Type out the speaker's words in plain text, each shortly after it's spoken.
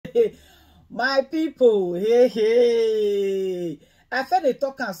My people, hey. I felt they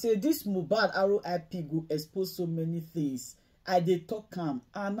talk and say this Mohbad RIP go expose so many things. I dey talk am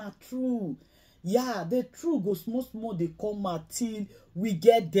and na true. Yeah, the truth go small they come out till we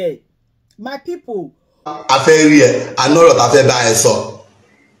get there. My people. I fẹ́ rí ẹ, anọ́rọ̀ ta fẹ́ bá ẹ sọ.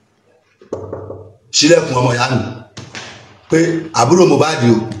 Ṣílẹ̀kùn ọmọ ìyá mi. Pé àbúrò Mohbad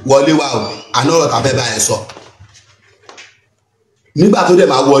o, wọlé wá o, anọ́rọ̀ ta fẹ́ bá ẹ sọ. Nígbà tó dẹ̀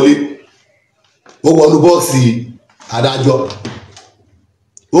máa wọlé, ó wọnú bọ́ọ̀sì adájọ́.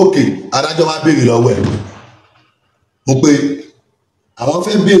 Ókè, adájọ́ wá béèrè lọ́wọ́ ẹ̀. Mo pé àwọn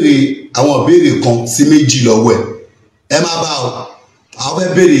fẹ́ béèrè àwọn ìbéèrè kan sí méjì lọ́wọ́ ẹ̀. Ẹ má bá o, àwọn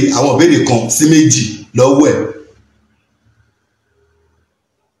fẹ́ béèrè àwọn ìbéèrè kan sí méjì lọ́wọ́ ẹ̀.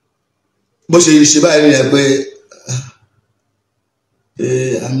 Bó ṣe báyìí nìyẹn pé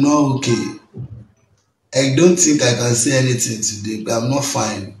I'm not okay. I don't think I can say anything today, but I'm not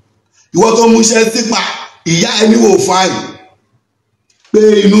fine. Ìwọ tó mú iṣẹ́ sípà, ìyá ẹni wò fine. Pé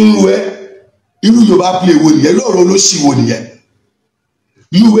inú ń ru ẹ, irú Yorùbá play wo nìyẹn, lọ́rọ̀ olóṣì wo nìyẹn.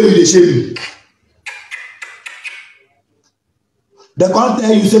 You wey you dey shame me. They can't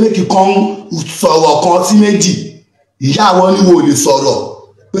tell you say make you come sọ̀rọ̀ kan sí méjì. Ìyá wọn ni wo lè sọ̀rọ̀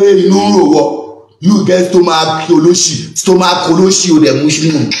pé inú ń rò wọ. You get stomach olóṣì o dẹ̀ mú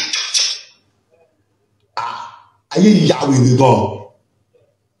sínú. Ayé ìyàwó ìwé gan.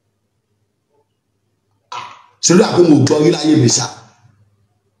 Ṣé ló àpé mo gbọ́ rí láyé mi ṣá?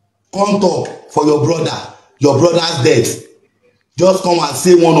 Come talk for your brother's death. Just come and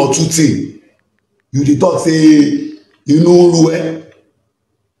say one or two things. You dey talk say inú ń ru ẹ.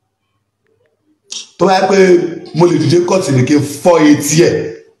 Tó bá yẹ pé mo lè dìde kọ́ọ̀tì ní kí n fọ́ etí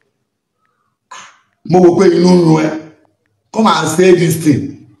ẹ̀. Mo wò pé inú ń ru ẹ. Come and say this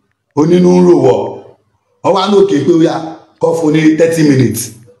thing. Onínú ń rò wọ̀. Wọ́n wá lókè pé ó yá kọ́ fún ní 30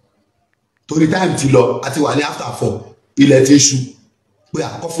 minutes. Torí time ti lọ àti wà ní after 4 ilẹ̀ ti ṣú. Pé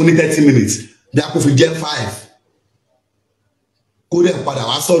àkọ́ fún ní 30 minutes. Bí a kò fi jẹ́ 5. Kó dẹ̀ padà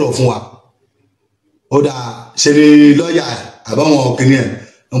wá sọ̀rọ̀ fún wa. Ó dà ṣe ni lọ́ọ̀yà àbáwọn ọkùnrin ẹ̀.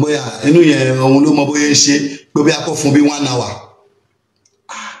 Bóyá inú yẹn òun ló mọ bóyá ń ṣe pé bí a kọ́ fún bí 1 hour.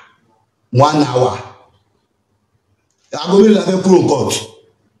 1 hour. Aago mélòó la fẹ́ kúrò court.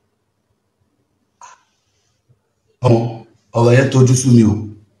 Ọ̀rọ̀ yẹn tójú sú mi o.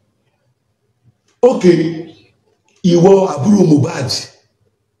 Ókè, ìwọ àbúrò Mohbad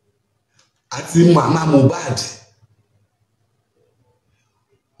àti màmá Mohbad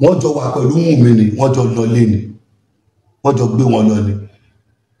wọ́n jọ wà pẹ̀lú Wùnmí ni, wọ́n jọ lọ lé ni, wọ́n jọ gbé wọn lọ ni.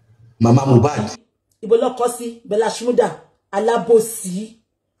 Màmá Mohbad. Ibo ló kọ sí Bella Shmurda alábòsí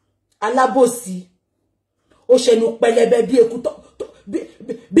ó ṣẹnu pẹlẹbẹ bí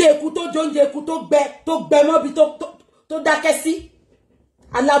eku tó jóúnjẹ eku tó gbẹ mọ́ bí tó dákẹ́ sí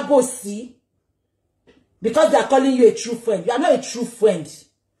alábòsí. Because they are calling you a true friend. You are not a true friend.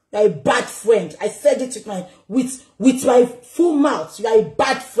 You are a bad friend. I said it with my full mouth. You are a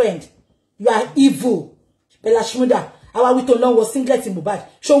bad friend. You are evil. Bella Shmurda, àwa wí tó lọ wọ singlet Mohbad.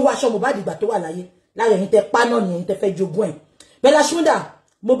 Ṣó wọ aṣọ Mohbad ìgbà tó wà láyé. Lára ẹ̀yin tẹ́ pa náà ni ẹ̀yin tẹ́ fẹ́ jogún ẹ̀. Bella Shmurda,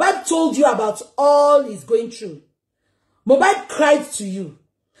 Mohbad told you about all he's going through. Mohbad cried to you.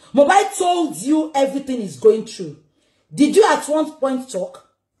 Mohbad told you everything he's going through. Did you at one point talk?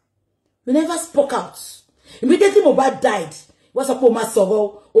 You never spoke out. Immediately Mohbad died. Wọ́n sọ pé ó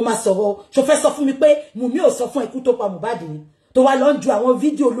máa sọ̀rọ̀. Ṣó fẹ́ sọ fún mi pé Wùnmí ò sọ fún ikú tó pa Mohbad ni. Tó wá lọ ń ju àwọn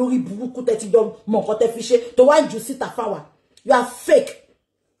fídíò lórí burúkú tẹ́ ti jọ mọ̀ nǹkan tẹ́ fi ṣe. Tó wá ń ju síta fáwa. You are fake.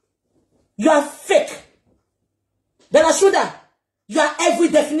 You are fake. Bella Shmurda, you are every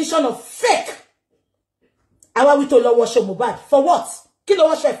definition of fake. Àwa wí tó lọ wọṣọ Mohbad. For what? Kí ló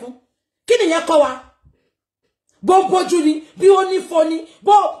wọṣọ ẹ̀ fún? Kí ni yẹn kọ́ wa? Bó bójú ni, bí ó ní fọ́ ni,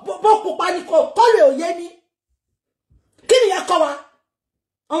 bó pupa ni kọ́ lè òye ni. Kí ni yẹn kọ́ wa?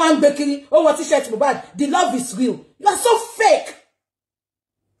 Wọ́n wá ń gbé kiri, ó wọ t-shirt Mohbad. The love is real. You are so fake.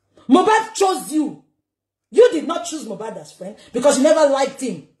 Mohbad chose you. You did not choose Mohbad as friend because you never liked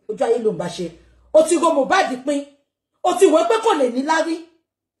him. Ojú ayé ló ń bá ṣe. Ó ti ro Mohbad pín. Ó ti wò pé kò lè ní lárí.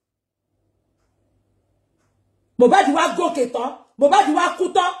 Mohbad wá gòkè tán. Mohbad wá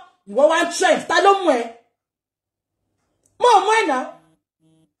kú tán. Ìwọ wá ń trend. Ta ló mú ẹ? More now.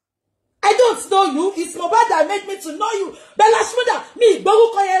 I don't know you. It's Mohbad that made me to know you. Bella Shmurda, me,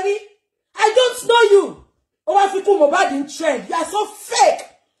 Bogu Koyeri. I don't know you. Oh, I feel Mohbad in trend. You are so fake.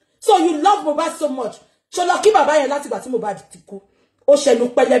 So you love Mohbad so much. So lucky baba yẹn láti gbà tí Mohbad ti kú. Ó ṣẹnu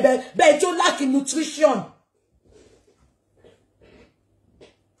pẹlẹbẹ, bẹ́ẹ̀ tó lack nutrition.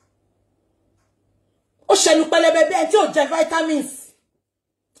 Ó ṣẹnu pẹlẹbẹ bẹ́ẹ̀ tí ó jẹ vitamins.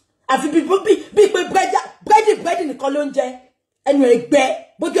 Àfi bí pé bread nìkan ló ń jẹ. Ẹnu ẹgbẹ́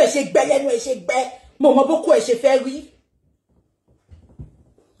bójú ẹ ṣe gbẹ lẹ́nu ẹ ṣe gbẹ mo mọ bókú ẹ ṣe fẹ́ rí.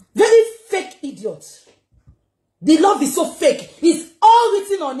 Very fake idiot. The love is so fake. It's all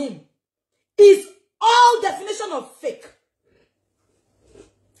written on him. It's all definition of fake.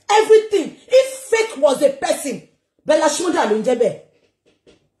 Everything. If fake was a person, Bella Shmurda ló ń jẹ́ bẹ́ẹ̀.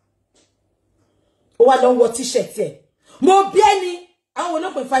 Ó wá lọ wọ t-shirt ẹ̀. Mo bí ẹni àwọn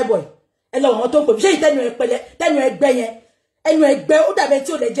olópin fine boy. Ẹ lọ wọn tó pè mí. Ṣé ìtẹ́nu ẹ pẹ̀lẹ́, tẹ́nu ẹgbẹ́ yẹn. Ẹnu ẹgbẹ́ ó dàbẹ̀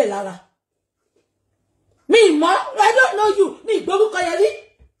tí ó lè jẹ́ lára. Mi mọ̀, I don't know you. Mi ìgbórúkọ yẹn rí.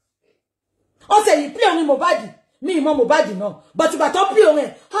 Ó ṣe yìí play orin Mohbad. Mi mọ̀ Mohbad náà. But ìgbà tó play orin,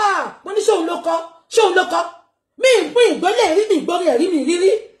 mo ní ṣóun ló kọ, ṣóun ló kọ. Mi ìgbólé rí, mi ìgbórí rí, mi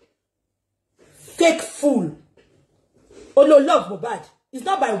rírí. Fake fool. Olo love Mohbad. It's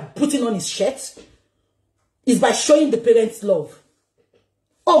not by putting on his shirt. It's by showing the parents love.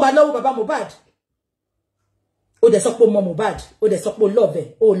 Oh, but love Baba Mohbad. Oh, de sọ pé mọ Mohbad. Oh, de sọ pé love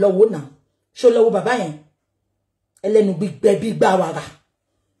ẹ. Oh, love now. Show love Baba yẹn. Ẹlẹ́nu big gba wàrà.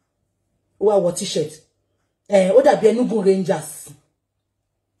 Ó wá wọ t-shirt. Ó dàbí Enugu Rangers.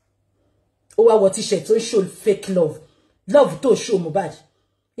 Ó wá wọ t-shirt. Ó show fake love. Love tó show Mohbad.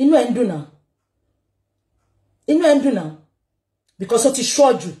 Inú ẹ̀ ń dùn náà. Inú ẹ̀ ń dùn náà. Because ó ti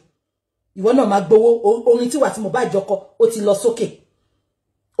sure jù. Ìwọ náà máa gbowó orin tí wà tí Mohbad jọkọ ó ti lọ sókè.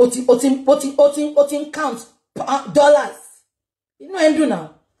 Ó ti count dollars. Inú ẹ̀ ń dùn náà.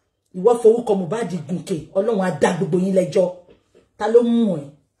 Ìwọ forúkọ Mohbad gùnkè. Ọlọ́run á dá gbogbo yín lẹ́jọ́. Ta ló mú ẹ?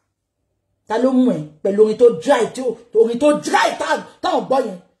 Ta ló mú ẹ pẹ̀lú orin tó dry táwọn gbọ́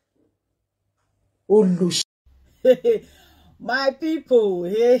yẹn. Ó lò ṣe. My people,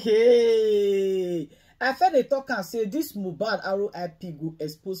 hey. I felt they talk and say this Mohbad RIP go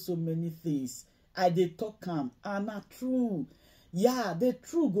expose so many things. I dey talk am and na true. Yeah, the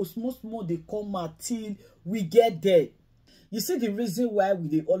truth go small they come out till we get there. You see the reason why we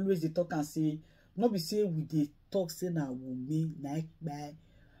dey always dey talk and say, not be say we dey talk say na Wunmi na by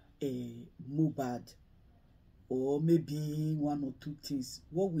Mohbad or maybe one or two things.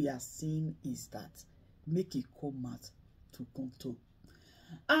 What we are seeing is that make it come out to come to.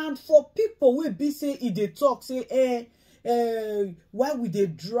 And for people wey be say e dey talk say why we dey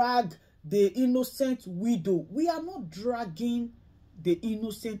drag the innocent widow? We are not dragging the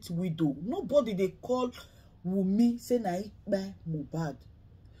innocent widow. Nobody dey call Wunmi say na by Mohbad.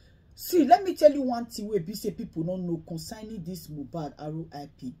 See, let me tell you one thing wey be say people don't know concerning this Mohbad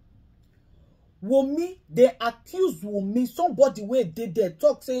RIP. Wunmi, they accuse Wunmi, somebody wey dey there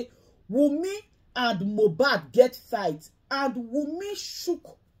talk say Wunmi and Mohbad get fight. And Wunmi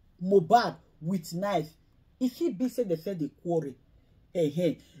shook Mohbad with knife. If he be say they fed the quarrel,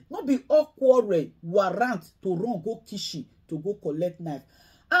 not be all quarrel warrant to run go kishi to go collect knife.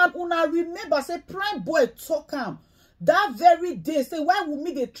 And una remember say prime boy talk am that very day say why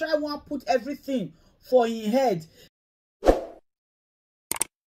Wunmi they try one put everything for his head.